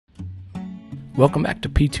Welcome back to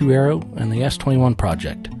P2 Aero and the S21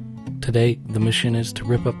 project. Today, the mission is to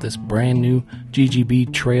rip up this brand new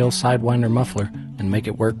GGB Trail Sidewinder muffler and make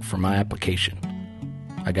it work for my application.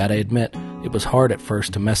 I gotta admit, it was hard at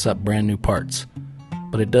first to mess up brand new parts,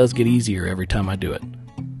 but it does get easier every time I do it.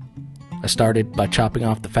 I started by chopping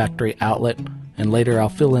off the factory outlet, and later I'll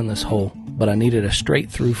fill in this hole, but I needed a straight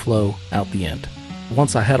through flow out the end.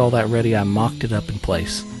 Once I had all that ready, I mocked it up in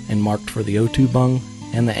place and marked for the O2 bung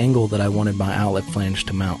and the angle that I wanted my outlet flange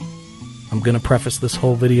to mount. I'm going to preface this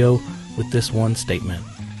whole video with this one statement.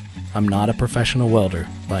 I'm not a professional welder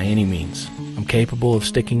by any means. I'm capable of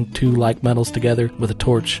sticking two like metals together with a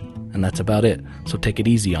torch, and that's about it, so take it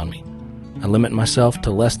easy on me. I limit myself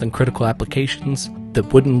to less than critical applications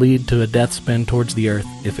that wouldn't lead to a death spin towards the earth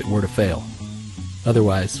if it were to fail.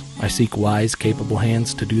 Otherwise, I seek wise, capable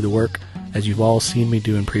hands to do the work, as you've all seen me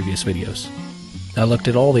do in previous videos. I looked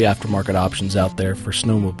at all the aftermarket options out there for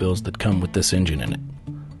snowmobiles that come with this engine in it.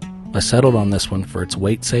 I settled on this one for its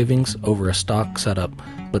weight savings over a stock setup,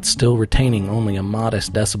 but still retaining only a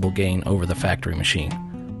modest decibel gain over the factory machine.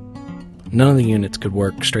 None of the units could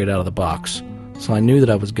work straight out of the box, so I knew that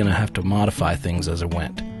I was going to have to modify things as I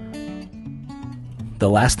went. The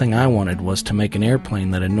last thing I wanted was to make an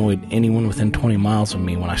airplane that annoyed anyone within 20 miles of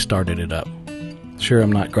me when I started it up. Sure,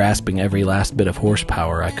 I'm not grasping every last bit of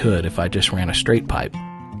horsepower I could if I just ran a straight pipe,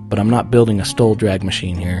 but I'm not building a stole drag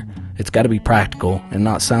machine here. It's got to be practical and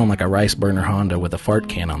not sound like a rice burner Honda with a fart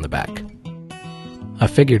can on the back. I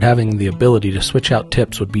figured having the ability to switch out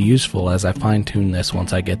tips would be useful as I fine-tune this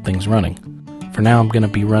once I get things running. For now, I'm going to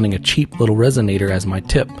be running a cheap little resonator as my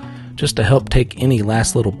tip, just to help take any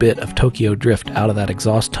last little bit of Tokyo drift out of that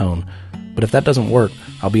exhaust tone, but if that doesn't work,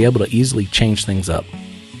 I'll be able to easily change things up.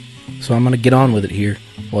 So I'm going to get on with it here,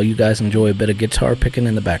 while you guys enjoy a bit of guitar picking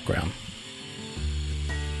in the background.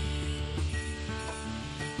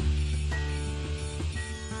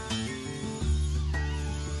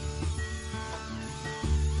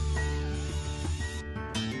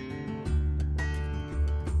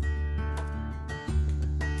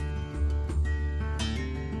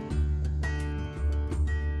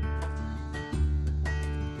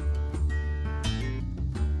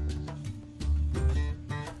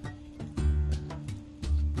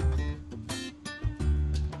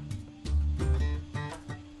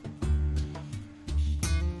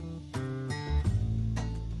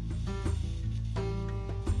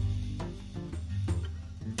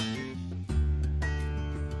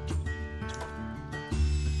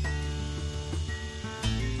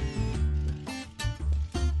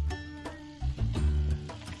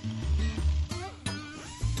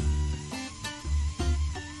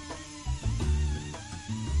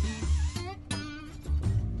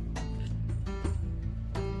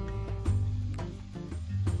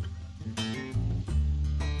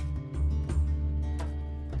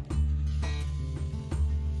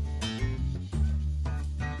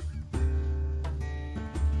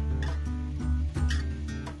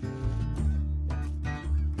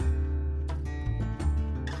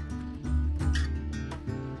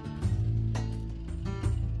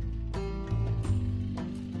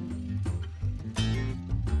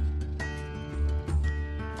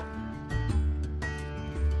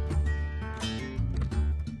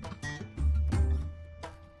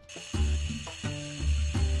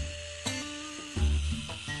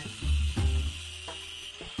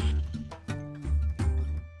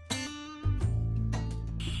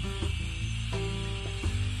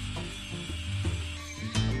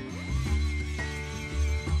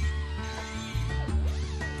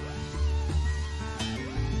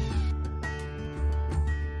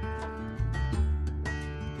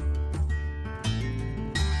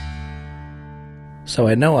 So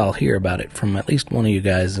I know I'll hear about it from at least one of you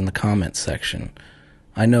guys in the comments section.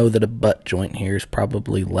 I know that a butt joint here is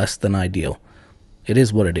probably less than ideal. It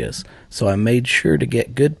is what it is, so I made sure to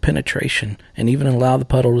get good penetration and even allow the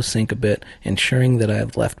puddle to sink a bit, ensuring that I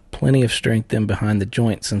have left plenty of strength in behind the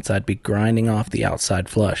joint since I'd be grinding off the outside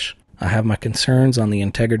flush. I have my concerns on the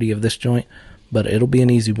integrity of this joint, but it'll be an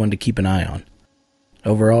easy one to keep an eye on.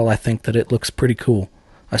 Overall, I think that it looks pretty cool.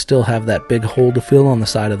 I still have that big hole to fill on the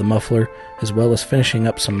side of the muffler, as well as finishing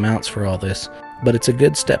up some mounts for all this, but it's a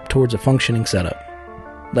good step towards a functioning setup.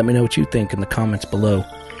 Let me know what you think in the comments below,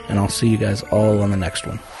 and I'll see you guys all on the next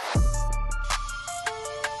one.